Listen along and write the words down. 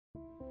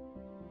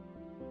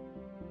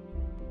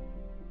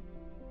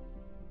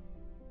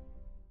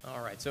All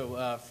right,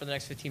 so for the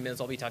next 15 minutes,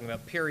 I'll be talking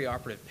about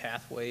perioperative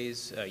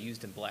pathways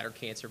used in bladder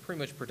cancer, pretty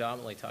much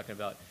predominantly talking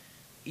about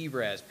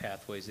ERAS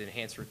pathways, the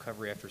enhanced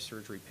recovery after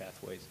surgery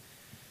pathways.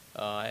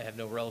 I have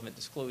no relevant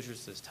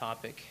disclosures to this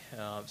topic.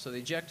 So the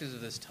objectives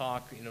of this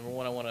talk, number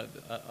one, I want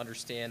to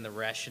understand the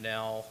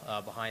rationale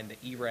behind the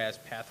ERAS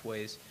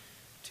pathways.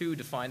 Two,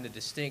 define the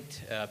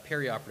distinct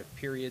perioperative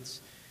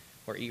periods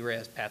where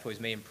ERAS pathways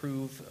may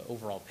improve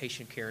overall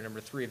patient care. Number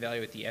three,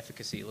 evaluate the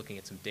efficacy, looking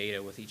at some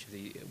data with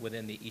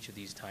within each of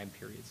these time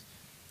periods.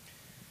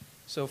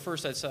 So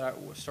first, I'd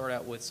start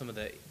out with some of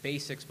the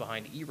basics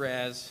behind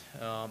ERAS.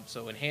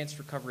 So enhanced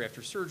recovery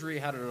after surgery,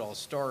 how did it all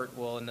start?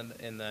 Well, in the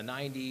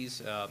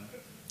 90s,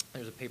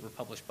 there's a paper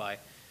published by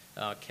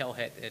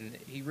Kelhet, and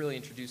he really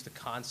introduced the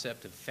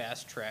concept of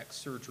fast-track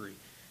surgery.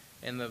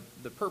 And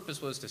the purpose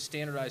was to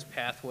standardize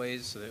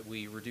pathways so that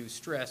we reduce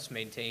stress,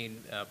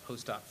 maintain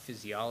post-op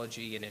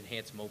physiology, and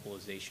enhance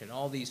mobilization.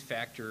 All these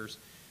factors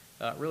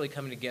really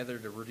coming together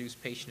to reduce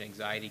patient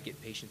anxiety,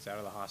 get patients out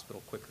of the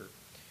hospital quicker.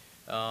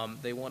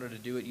 They wanted to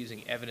do it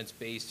using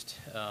evidence-based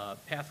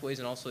pathways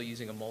and also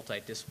using a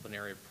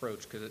multidisciplinary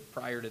approach, because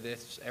prior to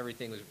this,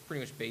 everything was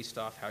pretty much based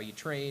off how you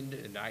trained,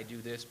 and I do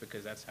this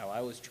because that's how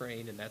I was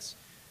trained, and that's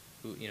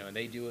who, and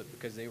they do it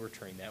because they were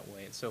trained that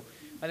way. And so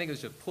I think it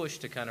was a push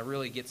to kind of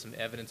really get some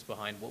evidence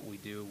behind what we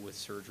do with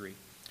surgery.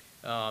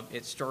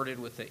 It started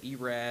with the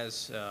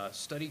ERAS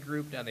study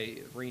group. Now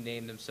they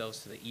renamed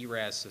themselves to the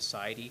ERAS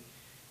Society.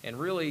 And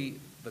really,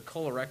 the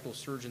colorectal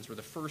surgeons were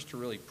the first to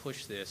really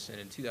push this. And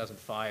in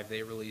 2005,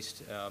 they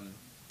released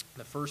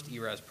the first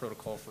ERAS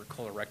protocol for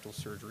colorectal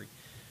surgery.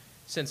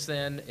 Since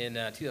then, in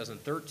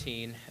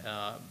 2013,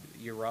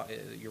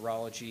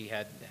 Urology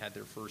had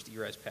their first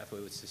ERAS pathway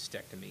with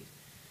cystectomy.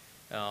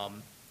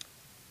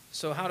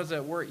 So how does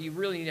that work? You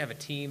really need to have a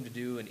team to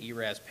do an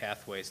ERAS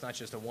pathway. It's not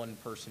just a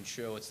one-person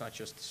show. It's not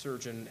just the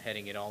surgeon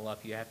heading it all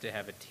up. You have to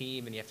have a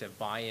team, and you have to have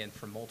buy-in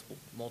from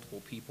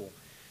multiple people.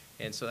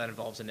 And so that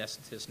involves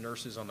anesthetists,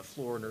 nurses on the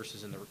floor,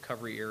 nurses in the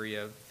recovery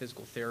area,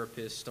 physical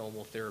therapists,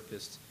 stomal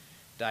therapists,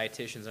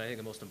 dietitians. And I think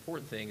the most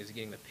important thing is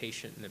getting the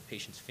patient and the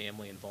patient's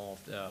family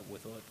involved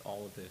with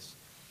all of this.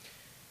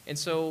 And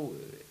so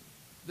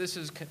this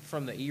is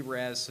from the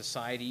ERAS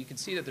Society. You can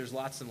see that there's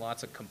lots and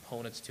lots of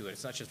components to it.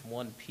 It's not just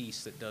one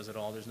piece that does it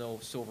all. There's no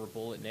silver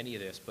bullet in any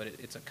of this, but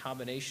it's a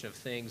combination of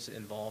things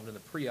involved in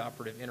the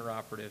preoperative,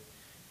 intraoperative,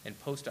 and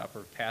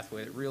postoperative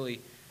pathway that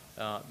really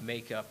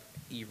make up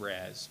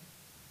ERAS.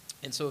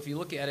 And so if you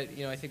look at it,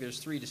 I think there's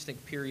three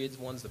distinct periods.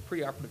 One's the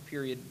preoperative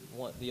period,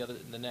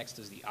 the next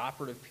is the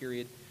operative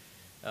period,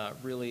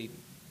 really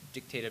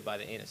dictated by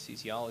the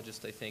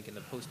anesthesiologist, I think, and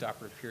the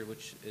postoperative period,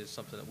 which is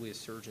something that we as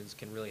surgeons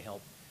can really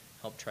help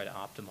try to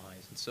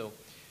optimize. And so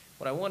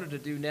what I wanted to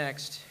do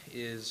next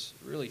is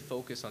really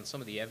focus on some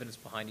of the evidence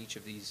behind each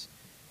of these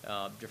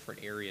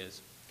different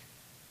areas.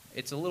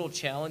 It's a little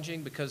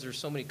challenging because there's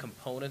so many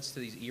components to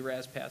these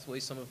ERAS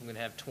pathways. Some of them can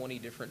have 20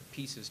 different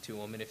pieces to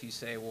them, and if you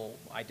say, well,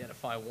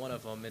 identify one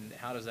of them, and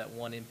how does that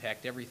one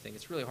impact everything,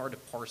 it's really hard to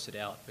parse it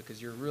out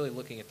because you're really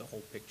looking at the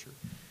whole picture.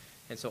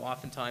 And so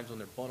oftentimes when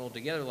they're bundled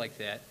together like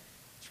that,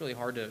 it's really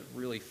hard to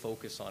really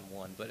focus on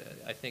one. But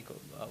I think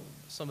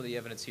some of the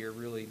evidence here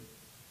really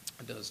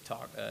does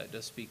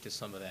speak to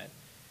some of that.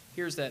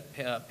 Here's that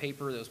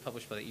paper that was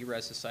published by the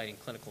ERAS Society in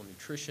Clinical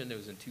Nutrition. It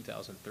was in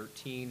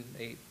 2013.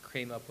 They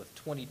came up with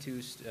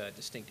 22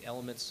 distinct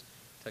elements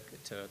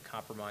to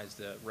compromise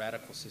the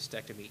radical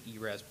cystectomy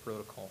ERAS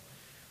protocol.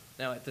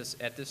 Now, at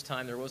this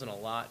time, there wasn't a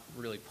lot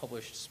really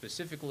published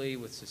specifically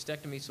with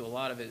cystectomy, so a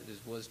lot of it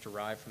was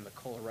derived from the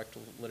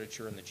colorectal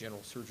literature and the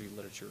general surgery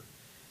literature.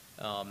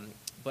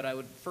 But I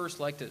would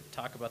first like to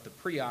talk about the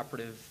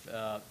preoperative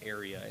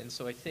area. And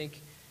so I think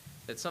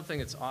that something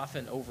that's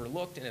often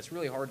overlooked and it's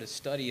really hard to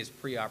study is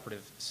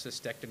preoperative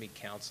cystectomy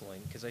counseling,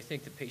 because I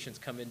think the patients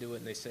come into it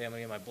and they say, I'm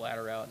going to get my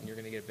bladder out and you're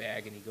going to get a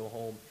bag, and you go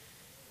home.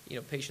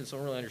 Patients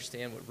don't really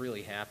understand what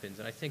really happens.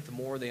 And I think the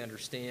more they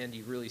understand,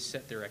 you really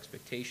set their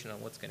expectation on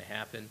what's going to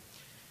happen.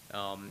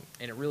 And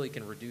it really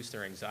can reduce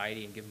their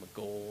anxiety and give them a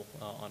goal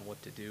on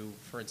what to do.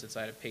 For instance,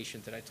 I had a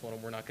patient that I told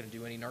him we're not going to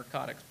do any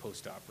narcotics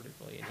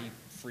postoperatively, and he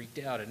freaked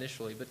out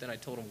initially, but then I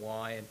told him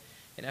why,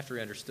 and after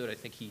he understood, I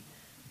think he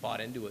bought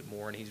into it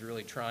more, and he's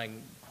really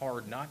trying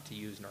hard not to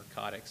use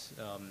narcotics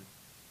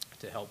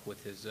to help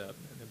with his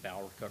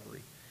bowel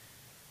recovery.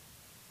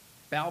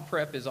 Bowel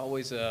prep is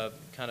always a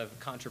kind of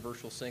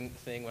controversial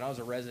thing. When I was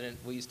a resident,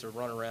 we used to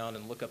run around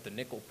and look up the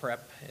nickel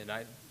prep, and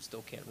I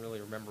still can't really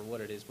remember what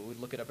it is, but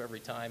we'd look it up every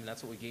time, and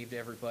that's what we gave to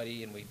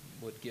everybody, and we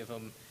would give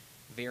them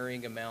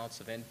varying amounts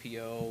of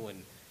NPO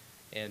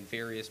and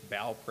various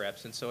bowel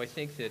preps. And so I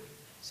think that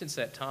since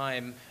that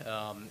time,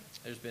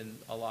 there's been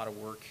a lot of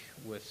work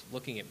with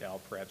looking at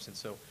bowel preps. And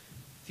so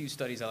a few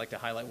studies I like to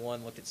highlight.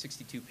 One looked at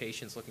 62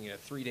 patients looking at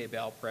a 3-day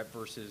bowel prep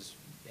versus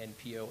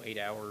NPO 8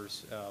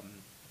 hours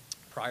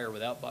prior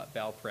without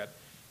bowel prep,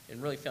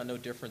 and really found no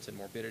difference in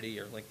morbidity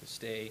or length of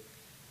stay.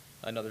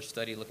 Another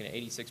study looking at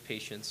 86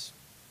 patients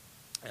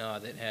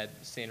that had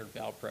standard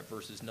bowel prep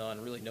versus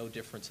none, really no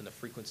difference in the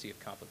frequency of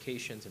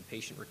complications and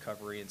patient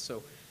recovery. And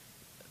so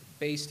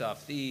based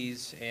off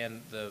these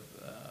and the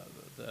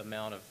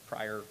amount of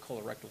prior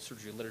colorectal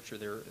surgery literature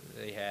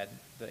they had,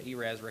 the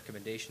ERAS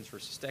recommendations for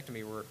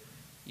cystectomy were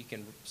you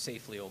can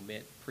safely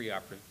omit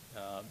preoperative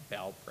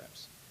bowel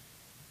preps.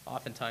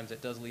 Oftentimes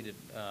that does lead to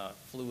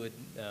fluid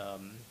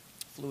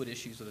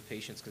issues with the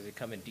patients because they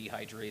come in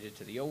dehydrated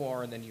to the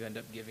OR, and then you end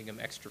up giving them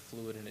extra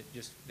fluid, and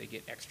they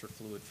get extra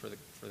fluid for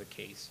the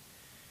case.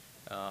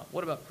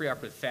 What about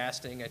preoperative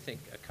fasting? I think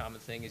a common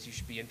thing is you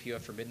should be NPO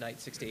after midnight,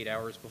 6 to 8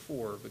 hours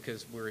before,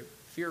 because we're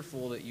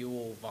fearful that you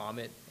will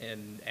vomit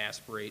and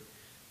aspirate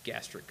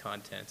gastric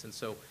contents. And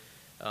so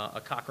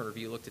a Cochrane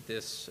review looked at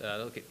this, they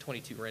looked at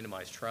 22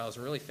 randomized trials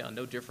and really found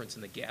no difference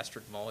in the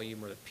gastric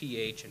volume or the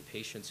pH in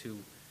patients who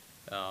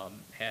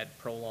had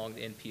prolonged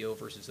NPO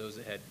versus those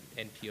that had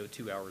NPO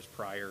 2 hours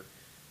prior.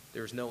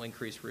 There was no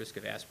increased risk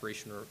of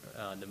aspiration or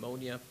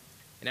pneumonia.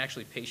 And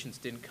actually, patients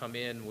didn't come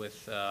in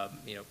with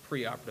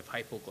preoperative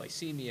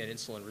hypoglycemia and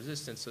insulin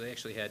resistance, so they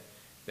actually had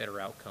better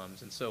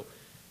outcomes. And so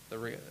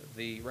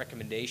the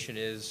recommendation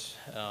is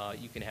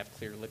you can have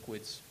clear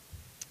liquids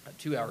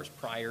 2 hours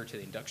prior to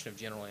the induction of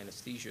general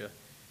anesthesia,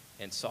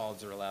 and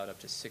solids are allowed up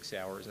to 6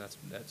 hours, and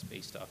that's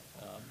based off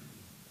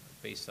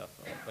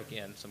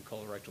again, some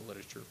colorectal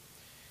literature.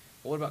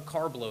 Well, what about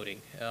carb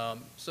loading?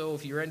 So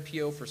if you're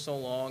NPO for so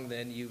long,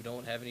 then you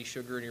don't have any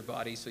sugar in your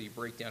body, so you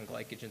break down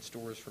glycogen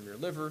stores from your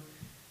liver,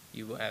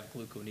 you have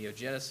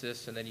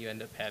gluconeogenesis, and then you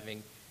end up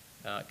having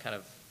kind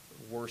of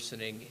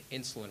worsening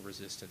insulin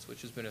resistance,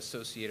 which has been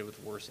associated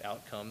with worse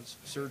outcomes.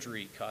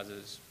 Surgery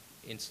causes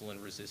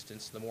insulin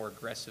resistance. The more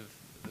aggressive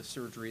the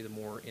surgery, the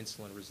more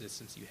insulin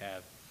resistance you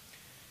have.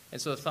 And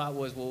so the thought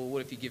was, well,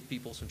 what if you give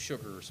people some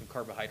sugar or some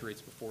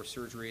carbohydrates before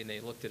surgery? And they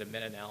looked at a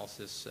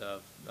meta-analysis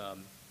of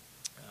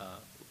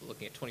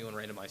looking at 21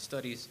 randomized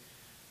studies.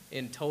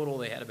 In total,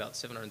 they had about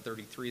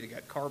 733 that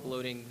got carb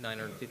loading,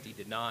 950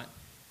 did not.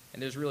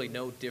 And there's really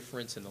no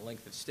difference in the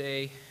length of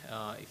stay.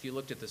 If you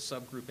looked at the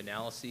subgroup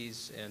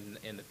analyses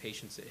and the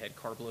patients that had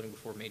carb loading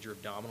before major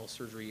abdominal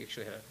surgery, you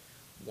actually had a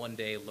 1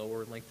 day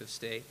lower length of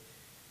stay.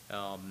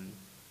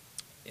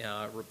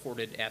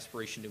 Reported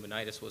aspiration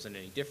pneumonitis wasn't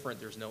any different.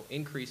 There's no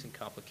increase in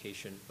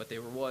complication, but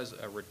there was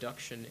a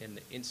reduction in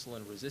the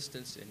insulin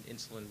resistance and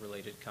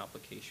insulin-related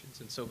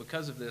complications. And so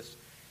because of this,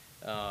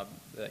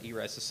 the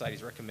ERAS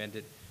Society's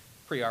recommended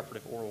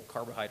preoperative oral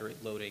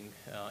carbohydrate loading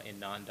in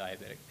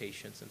non-diabetic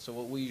patients. And so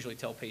what we usually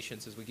tell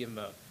patients is we give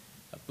them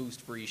a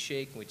Boost Breeze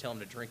shake, and we tell them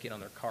to drink it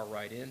on their car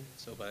ride in.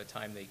 So by the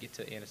time they get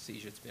to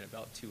anesthesia, it's been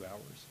about 2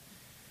 hours.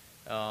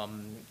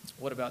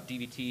 What about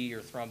DVT or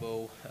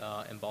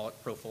thromboembolic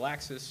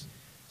prophylaxis?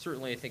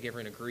 Certainly, I think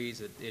everyone agrees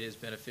that it is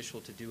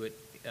beneficial to do it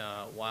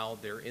while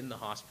they're in the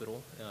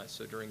hospital,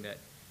 so during that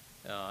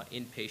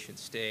inpatient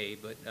stay,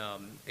 but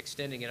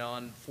extending it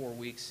on 4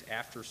 weeks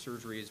after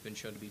surgery has been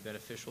shown to be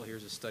beneficial.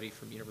 Here's a study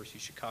from University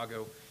of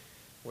Chicago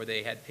where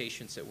they had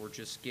patients that were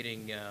just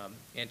getting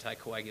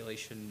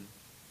anticoagulation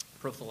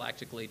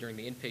prophylactically during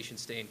the inpatient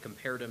stay and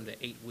compared them to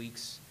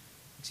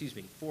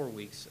 4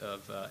 weeks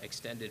of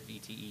extended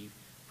VTE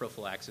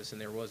prophylaxis,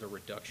 and there was a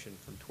reduction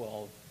from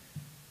 12%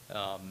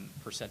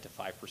 to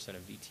 5%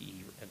 of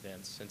VTE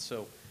events. And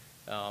so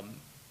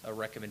a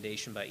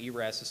recommendation by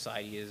ERAS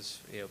Society is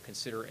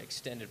consider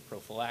extended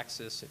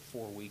prophylaxis at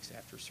 4 weeks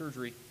after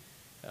surgery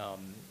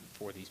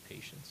for these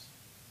patients.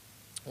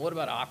 What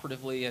about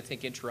operatively? I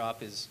think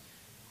intraop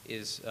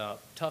is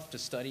tough to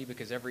study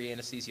because every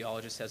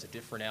anesthesiologist has a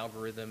different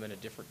algorithm and a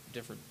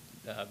different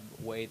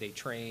way they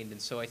trained,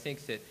 and so I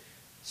think that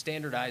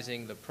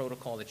standardizing the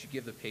protocol that you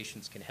give the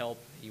patients can help.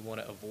 You want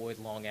to avoid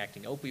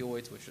long-acting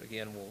opioids, which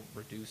again will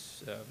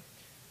reduce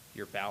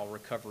your bowel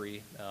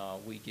recovery.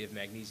 We give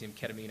magnesium,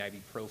 ketamine,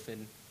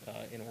 ibuprofen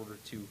in order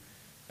to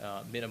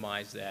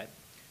minimize that.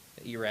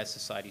 The ERAS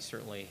Society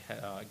certainly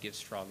gives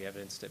strong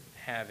evidence to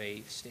have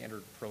a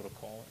standard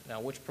protocol. Now,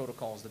 which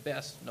protocol is the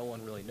best? No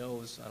one really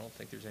knows. I don't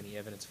think there's any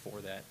evidence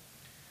for that.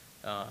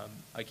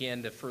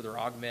 Again, to further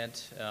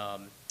augment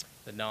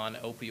the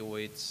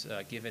non-opioids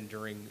given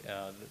during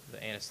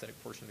the anesthetic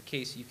portion of the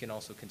case, you can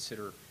also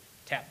consider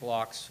tap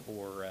blocks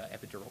or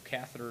epidural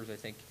catheters.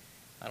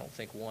 I don't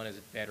think one is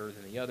better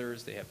than the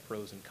others. They have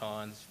pros and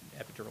cons.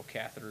 Epidural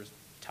catheters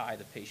tie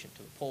the patient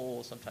to the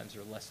pole. Sometimes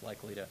they're less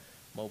likely to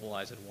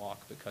mobilize and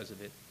walk because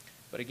of it.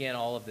 But again,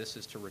 all of this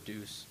is to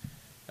reduce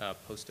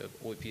post-op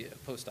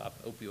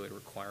opioid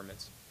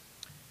requirements.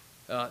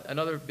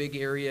 Another big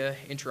area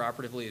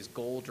intraoperatively is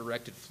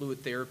goal-directed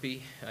fluid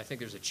therapy. I think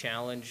there's a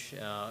challenge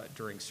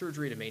during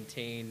surgery to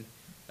maintain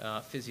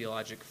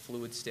physiologic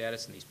fluid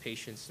status in these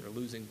patients. They're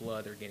losing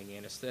blood, they're getting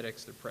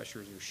anesthetics, their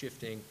pressures are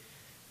shifting.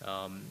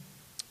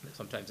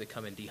 Sometimes they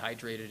come in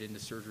dehydrated into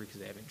surgery because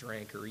they haven't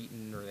drank or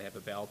eaten or they have a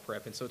bowel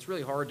prep. And so it's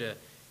really hard to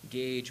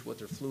gauge what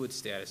their fluid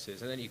status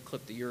is. And then you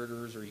clip the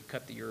ureters or you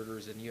cut the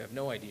ureters and you have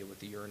no idea what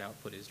the urine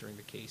output is during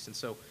the case. And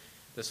so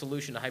the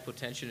solution to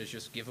hypotension is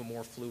just give them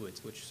more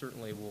fluids, which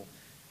certainly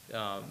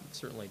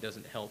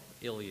doesn't help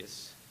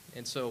ileus.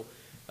 And so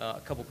a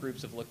couple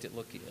groups have looked at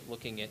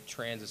looking at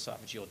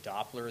transesophageal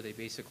Doppler. They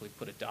basically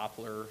put a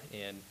Doppler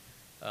in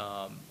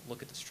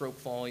look at the stroke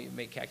volume,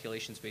 make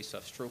calculations based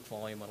off stroke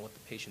volume on what the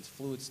patient's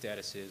fluid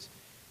status is,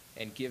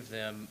 and give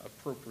them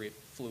appropriate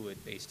fluid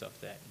based off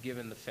that,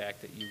 given the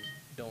fact that you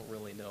don't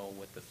really know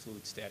what the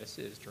fluid status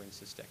is during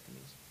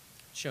cystectomies.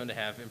 It's shown to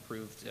have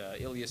improved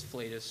ileus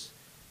flatus,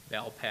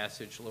 bowel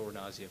passage, lower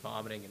nausea,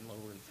 vomiting, and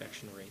lower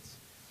infection rates.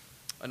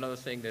 Another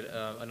thing that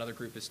another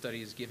group of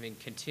studies is giving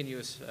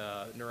continuous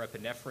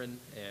norepinephrine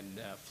and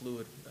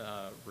fluid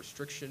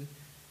restriction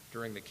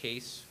during the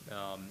case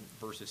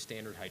versus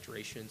standard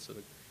hydration.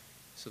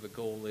 So the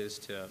goal is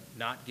to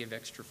not give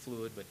extra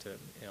fluid, but to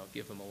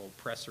give them a little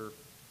pressor.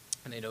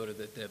 And they noted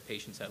that the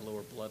patients had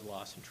lower blood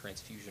loss and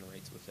transfusion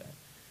rates with that.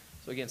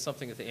 So again,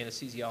 something that the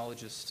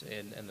anesthesiologists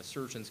and the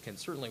surgeons can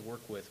certainly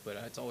work with, but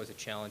it's always a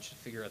challenge to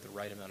figure out the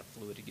right amount of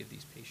fluid to give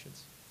these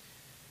patients.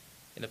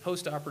 In the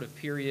postoperative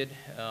period,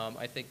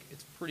 I think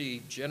it's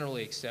pretty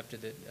generally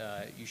accepted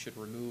that you should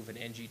remove an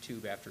NG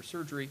tube after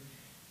surgery.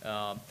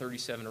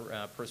 37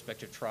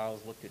 prospective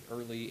trials looked at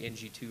early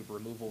NG tube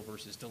removal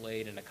versus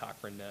delayed in a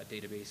Cochrane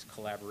database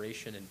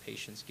collaboration in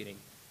patients getting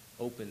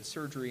open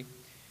surgery.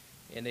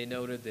 And they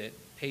noted that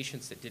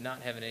patients that did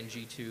not have an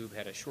NG tube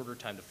had a shorter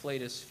time to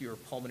flatus, fewer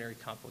pulmonary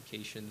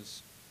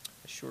complications,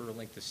 a shorter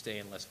length of stay,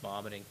 and less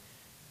vomiting,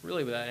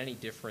 really without any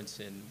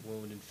difference in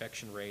wound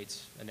infection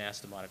rates,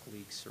 anastomotic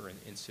leaks, or in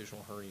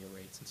incisional hernia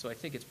rates. And so I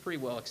think it's pretty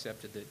well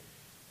accepted that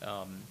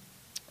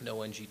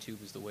no NG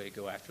tube is the way to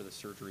go after the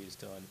surgery is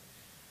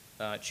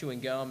done. Chewing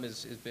gum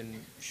has been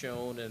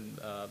shown in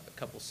a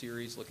couple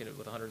series looking at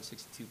with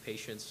 162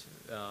 patients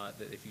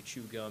that if you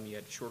chew gum, you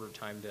had shorter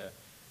time to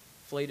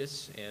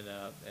flatus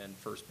and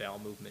first bowel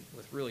movement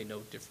with really no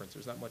difference.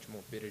 There's not much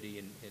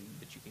morbidity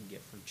that you can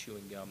get from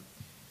chewing gum.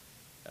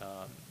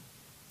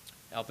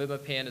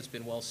 Alvimapan has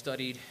been well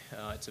studied.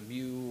 It's a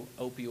mu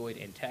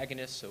opioid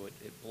antagonist, so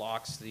it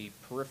blocks the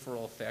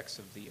peripheral effects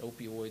of the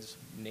opioids,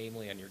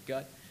 namely on your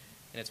gut,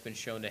 and it's been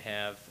shown to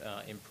have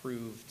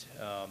improved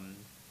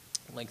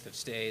length of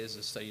stay. This is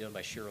a study done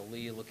by Cheryl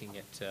Lee looking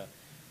at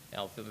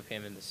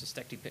alvimapan in the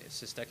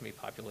cystectomy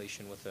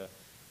population with a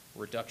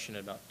reduction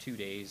in about 2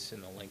 days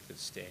in the length of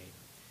stay.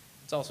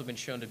 It's also been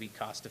shown to be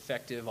cost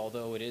effective,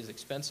 although it is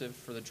expensive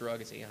for the drug.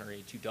 It's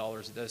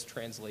 $882. It does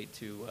translate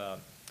to a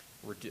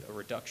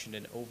reduction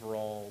in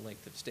overall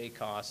length of stay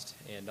cost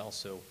and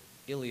also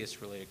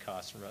ileus-related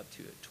costs from about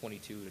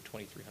 $2,200 to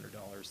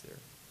 $2,300 there.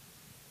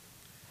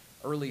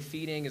 Early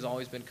feeding has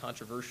always been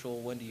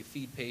controversial. When do you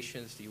feed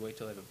patients? Do you wait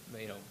till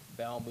they have a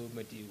bowel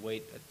movement? Do you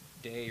wait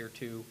a day or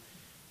two?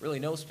 Really,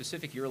 no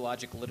specific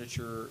urologic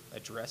literature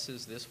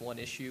addresses this one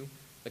issue.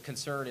 The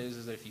concern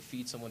is that if you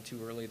feed someone too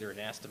early, their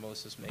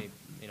anastomosis may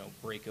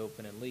break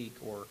open and leak,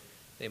 or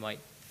they might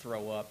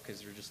throw up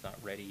because they're just not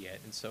ready yet.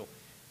 And so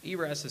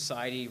ERAS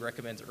Society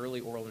recommends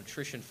early oral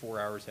nutrition 4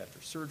 hours after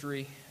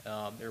surgery.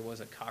 There was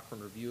a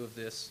Cochrane review of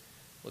this,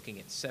 looking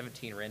at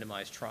 17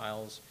 randomized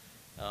trials.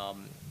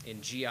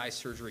 In GI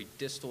surgery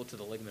distal to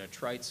the ligament of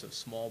Treitz, so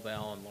small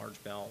bowel and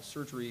large bowel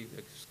surgery,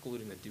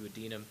 excluding the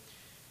duodenum.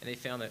 And they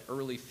found that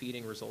early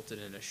feeding resulted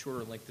in a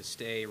shorter length of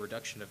stay,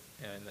 reduction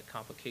in the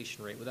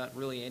complication rate without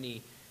really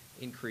any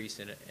increase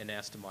in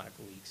anastomotic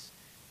leaks.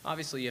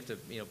 Obviously, you have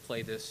to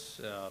play this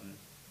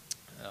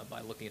by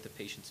looking at the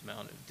patient's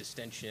amount of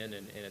distension,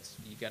 and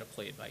you got to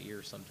play it by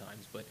ear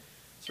sometimes. But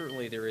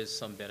certainly there is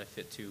some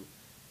benefit to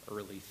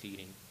early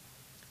feeding.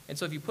 And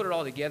so if you put it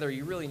all together,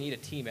 you really need a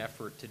team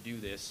effort to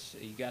do this.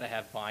 You got to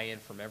have buy-in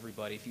from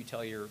everybody. If you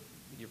tell your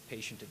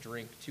patient to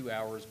drink 2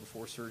 hours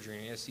before surgery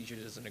and anesthesia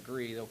doesn't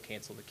agree, they'll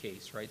cancel the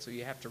case, right? So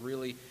you have to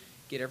really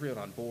get everyone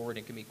on board.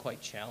 It can be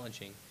quite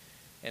challenging.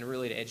 And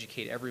really to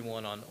educate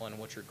everyone on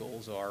what your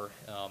goals are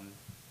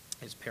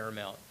is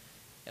paramount.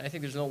 And I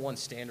think there's no one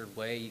standard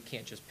way. You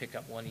can't just pick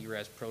up one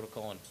ERAS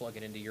protocol and plug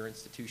it into your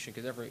institution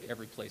because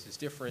every place is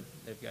different.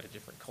 They've got a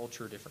different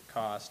culture, different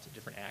cost,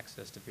 different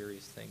access to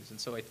various things. And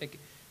so I think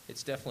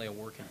it's definitely a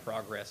work in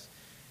progress.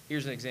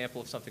 Here's an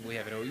example of something we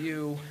have at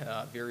OU,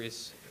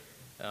 various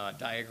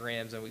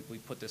diagrams, and we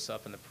put this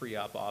up in the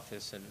pre-op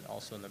office and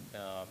also in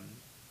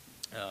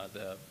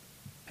the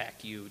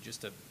PACU,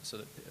 just so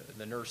that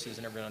the nurses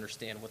and everyone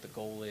understand what the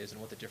goal is and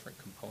what the different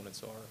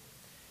components are.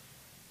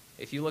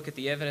 If you look at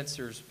the evidence,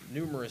 there's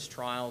numerous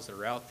trials that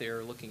are out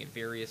there looking at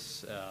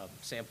various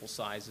sample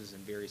sizes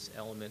and various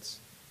elements.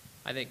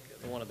 I think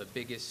one of the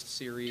biggest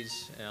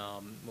series,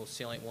 most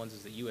salient ones,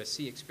 is the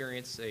USC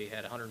experience. They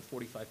had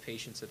 145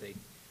 patients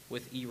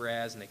with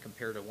ERAS, and they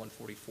compared to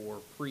 144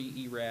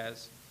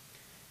 pre-ERAS.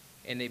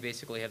 And they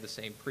basically have the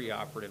same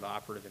preoperative,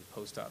 operative, and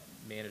post-op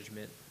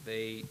management.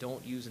 They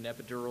don't use an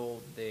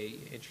epidural. They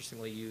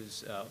interestingly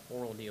use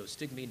oral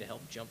neostigmine to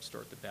help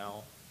jumpstart the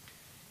bowel.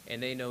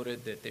 And they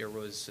noted that there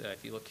was,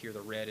 if you look here,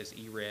 the red is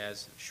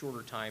ERAS,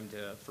 shorter time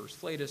to first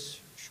flatus,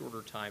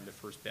 shorter time to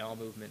first bowel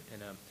movement,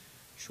 and a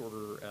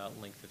shorter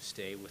length of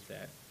stay with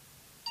that.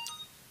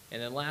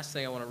 And then last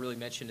thing I want to really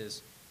mention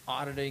is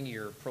auditing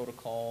your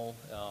protocol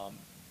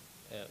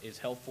is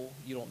helpful.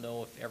 You don't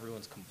know if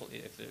everyone's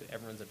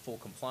in full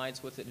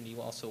compliance with it, and you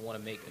also want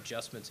to make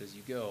adjustments as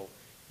you go.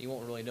 You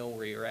won't really know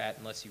where you're at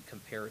unless you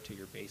compare it to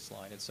your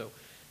baseline. And so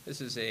This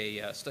is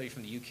a study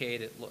from the UK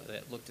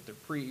that looked at their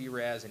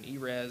pre-ERAS and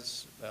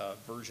ERAS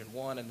version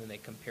 1, and then they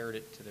compared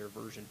it to their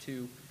version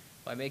 2.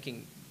 By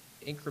making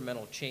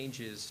incremental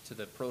changes to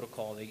the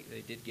protocol,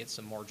 they did get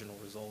some marginal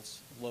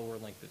results: lower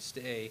length of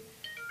stay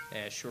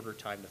and shorter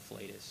time to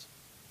flatus.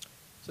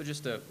 So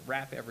just to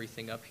wrap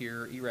everything up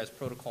here, ERAS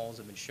protocols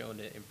have been shown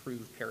to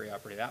improve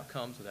perioperative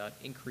outcomes without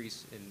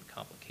increase in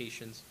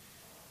complications.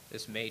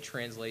 This may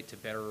translate to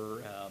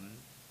better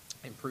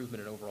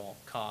improvement in overall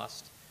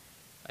cost.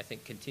 I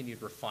think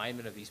continued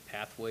refinement of these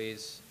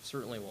pathways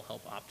certainly will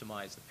help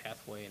optimize the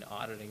pathway, and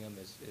auditing them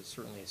is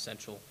certainly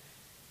essential.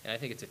 And I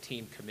think it's a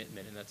team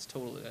commitment, and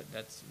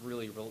that's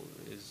really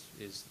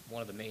is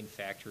one of the main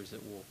factors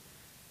that will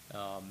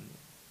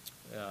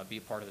be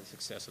a part of the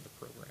success of the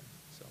program.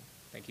 So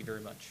thank you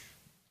very much.